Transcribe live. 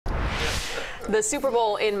The Super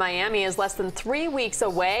Bowl in Miami is less than 3 weeks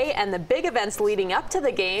away, and the big events leading up to the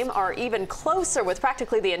game are even closer, with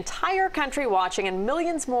practically the entire country watching and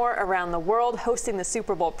millions more around the world. Hosting the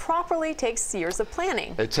Super Bowl properly takes years of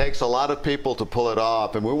planning. It takes a lot of people to pull it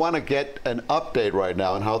off, and we want to get an update right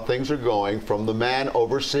now on how things are going from the man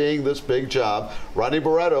overseeing this big job. Rodney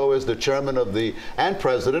Barreto is the chairman of and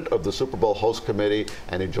president of the Super Bowl host committee,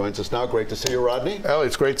 and he joins us now. Great to see you, Rodney. Ellie,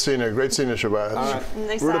 it's great seeing you. Great seeing you, Shahbazi.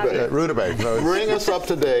 Nice to have you. Rudabeh. Bring us up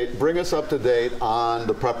to date. Bring us up to date on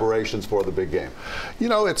the preparations for the big game. You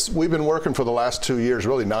know, we've been working for the last 2 years,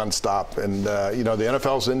 really nonstop, and you know, the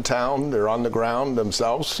NFL's in town. They're on the ground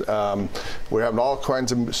themselves. We're having all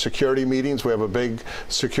kinds of security meetings. We have a big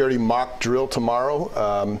security mock drill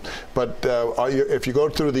tomorrow. If you go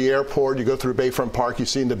through the airport, you go through Bayfront Park, you've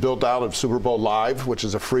seen the build out of Super Bowl Live, which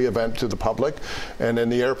is a free event to the public. And in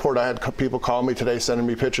the airport, I had people call me today, sending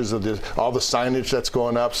me pictures of all the signage that's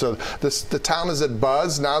going up. So the town is at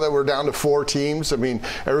buzz now that we're down to 4 teams. I mean,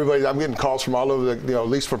 everybody. I'm getting calls from all over at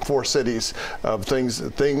least from 4 cities of things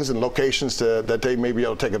and locations that they may be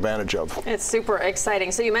able to take advantage of. It's super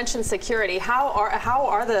exciting. So you mentioned security. How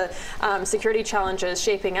are the security challenges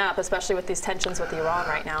shaping up, especially with these tensions with Iran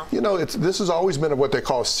right now? You know, this has always been what they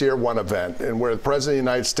call a Tier 1 event, and where the President of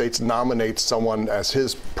the United States nominates someone as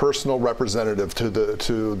his personal representative to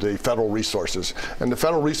the federal resources. And the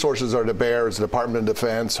federal resources are the Bears, the Department of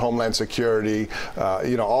Defense, Homeland Security,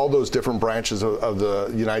 you know, all those different branches of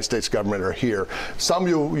the United States government are here. Some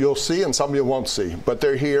you'll see and some you won't see, but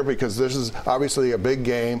they're here because this is obviously a big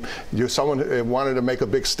game. Someone who wanted to make a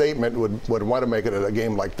big statement would want to make it at a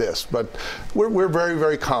game like this. But we're very,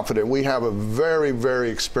 very confident. We have a very, very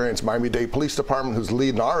experienced Miami-Dade Police Department who's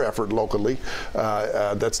leading our effort locally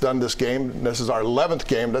that's done this game. This is our 11th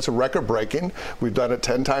game. That's a record breaking. We've done it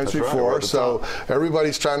 10 times before. Right, so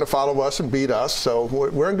everybody's trying to follow us and beat us. So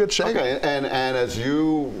we're in good shape. Okay, and as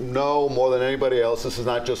you know more than anybody else, this is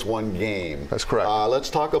not just one game. That's correct. Let's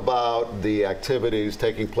talk about the activities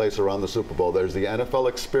taking place around the Super Bowl. There's the NFL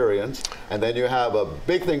Experience, and then you have a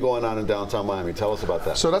big thing going on in downtown Miami. Tell us about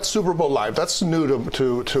that. So that's Super Bowl Live. That's new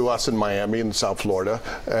to us in Miami and South Florida,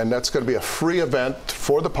 and that's going to be a free event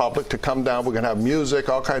for the public to come down. We're going to have music,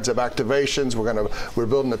 all kinds of activations. We're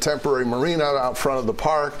building a temporary marina out front of the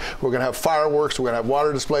park. We're going to have fireworks. We're going to have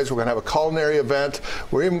water displays. We're going to have a culinary event.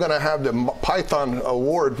 We're even going to have the Python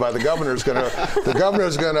Award by the governor's going to. The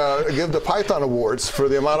governor's going to give the Python Awards for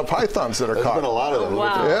the amount of pythons that are caught. There's been a lot of them.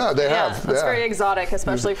 Wow. Yeah, they have. That's very exotic,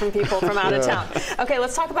 especially from people from out of town. Okay,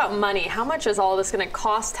 let's talk about money. How much is all of this going to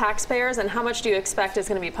cost taxpayers, and how much do you expect is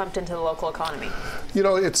going to be pumped into the local economy? You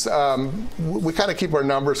know, it's we kind of keep our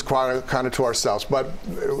numbers kind of to ourselves. But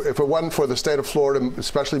if it wasn't for the state of Florida,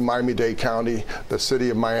 especially Miami-Dade County, the city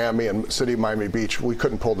of Miami, and city of Miami Beach, we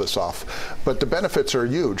couldn't pull this off. But the benefits are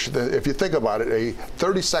huge. If you think about it, a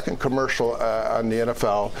 30-second commercial on the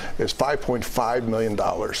NFL is $5.5 million.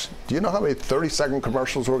 Do you know how many 30-second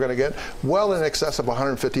commercials we're going to get? Well in excess of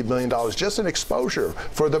 $150 million, just in exposure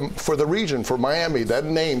for the region, for Miami, that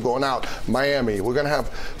name going out, Miami. We're going to have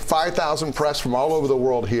 5,000 press from all over the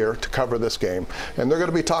world here to cover this game. And they're going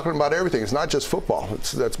to be talking about everything. It's not just football.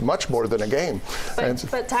 That's much more than a game.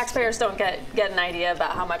 But taxpayers don't get an idea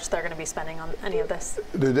about how much they're going to be spending on any of this.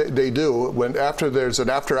 They do. There's an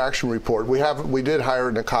after-action report, we did hire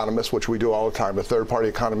an economist, which we do all the time, a third-party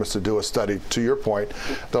economist, to do a study. To your point,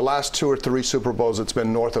 the last 2 or 3 Super Bowls, it's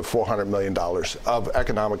been north of $400 million of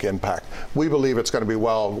economic impact. We believe it's going to be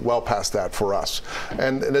well past that for us,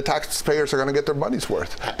 and the taxpayers are going to get their money's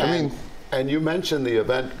worth. And you mentioned the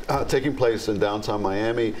event taking place in downtown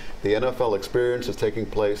Miami. The NFL Experience is taking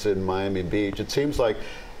place in Miami Beach. It seems like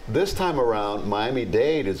this time around,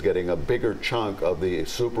 Miami-Dade is getting a bigger chunk of the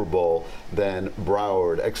Super Bowl than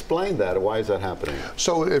Broward. Explain that. Why is that happening?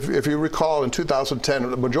 So if you recall, in 2010,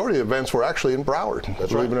 the majority of the events were actually in Broward,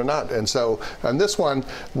 believe it or not. And so on this one,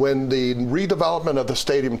 when the redevelopment of the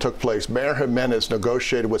stadium took place, Mayor Jimenez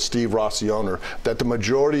negotiated with Steve Ross, the owner, that the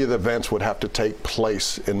majority of the events would have to take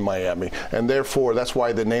place in Miami. And therefore, that's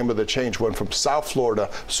why the name of the change went from South Florida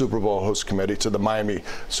Super Bowl Host Committee to the Miami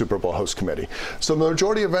Super Bowl Host Committee. So the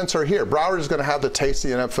majority of events are here. Broward is going to have the Taste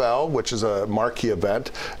of the NFL, which is a marquee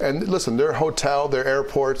event. And listen, their hotel, their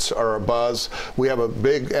airports are a buzz. We have a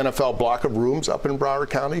big NFL block of rooms up in Broward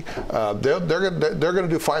County. They're going to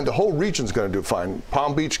do fine. The whole region's going to do fine.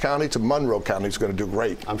 Palm Beach County to Monroe County is going to do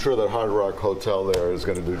great. I'm sure that Hard Rock Hotel there is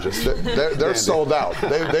going to do just. They're sold out.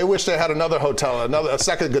 They wish they had another hotel, a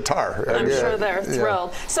second guitar. I'm sure they're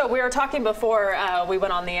thrilled. So we were talking before we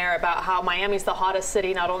went on the air about how Miami's the hottest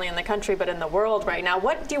city, not only in the country but in the world right now.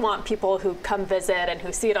 What what do you want people who come visit and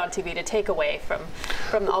who see it on TV to take away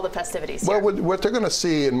from all the festivities here? Well, what they're going to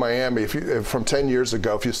see in Miami from 10 years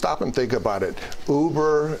ago, if you stop and think about it,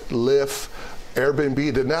 Uber, Lyft,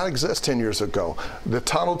 Airbnb did not exist 10 years ago. The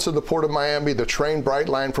tunnel to the Port of Miami, the train Bright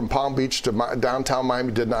Line from Palm Beach to downtown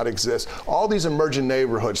Miami did not exist. All these emerging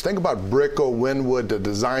neighborhoods, think about Brickell, Wynwood, the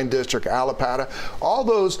Design District, Alapata, all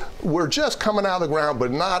those were just coming out of the ground, but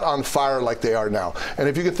not on fire like they are now. And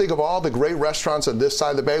if you can think of all the great restaurants on this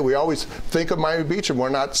side of the bay, we always think of Miami Beach, and we're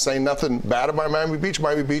not saying nothing bad about Miami Beach.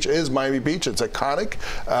 Miami Beach is Miami Beach. It's iconic,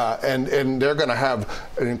 and they're going to have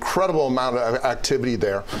an incredible amount of activity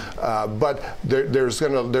there. But there's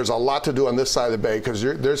a lot to do on this side of the bay, because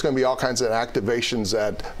there's going to be all kinds of activations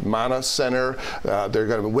at Mana Center. They're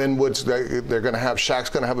going to be Wynwoods. They're going to have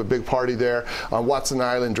Shaq's going to have a big party there on Watson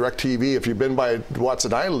Island. DirecTV. If you've been by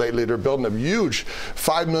Watson Island lately, they're building a huge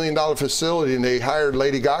 $5 million facility, and they hired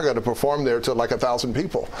Lady Gaga to perform there to like 1,000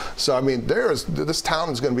 people. So I mean, this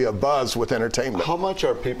town is going to be a buzz with entertainment. How much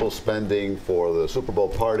are people spending for the Super Bowl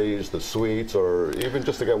parties, the suites, or even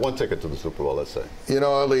just to get one ticket to the Super Bowl? Let's say. You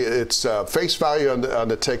know, Eli, it's face value on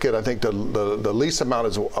the ticket. I think the least amount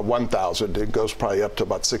is $1,000. It goes probably up to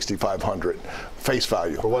about $6,500 face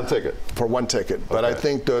value for one ticket. For one ticket, but I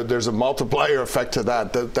think there's a multiplier effect to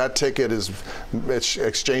that. That ticket it's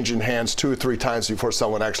exchanging hands 2 or 3 times before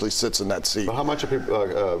someone actually sits in that seat. But how much are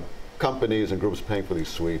people? Companies and groups paying for these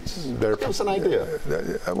suites? Give us an idea.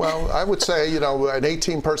 Well, I would say, you know, an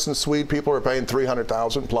 18-person suite, people are paying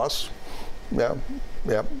 $300,000 plus. Yeah,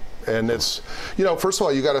 yeah. And it's, you know, first of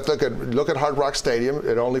all, you got to look at Hard Rock Stadium.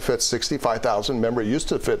 It only fits 65,000. Remember, it used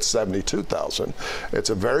to fit 72,000.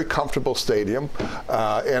 It's a very comfortable stadium.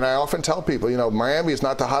 And I often tell people, you know, Miami is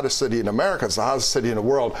not the hottest city in America. It's the hottest city in the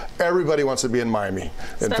world. Everybody wants to be in Miami in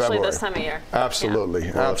February. Especially this time of year. Absolutely.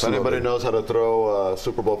 Yeah. Well, absolutely. if anybody knows how to throw a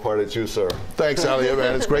Super Bowl party, it's you, sir. Thanks, Eliott,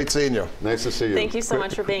 man. It's great seeing you. Nice to see you. Thank you so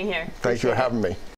much for being here. Thank you for having me.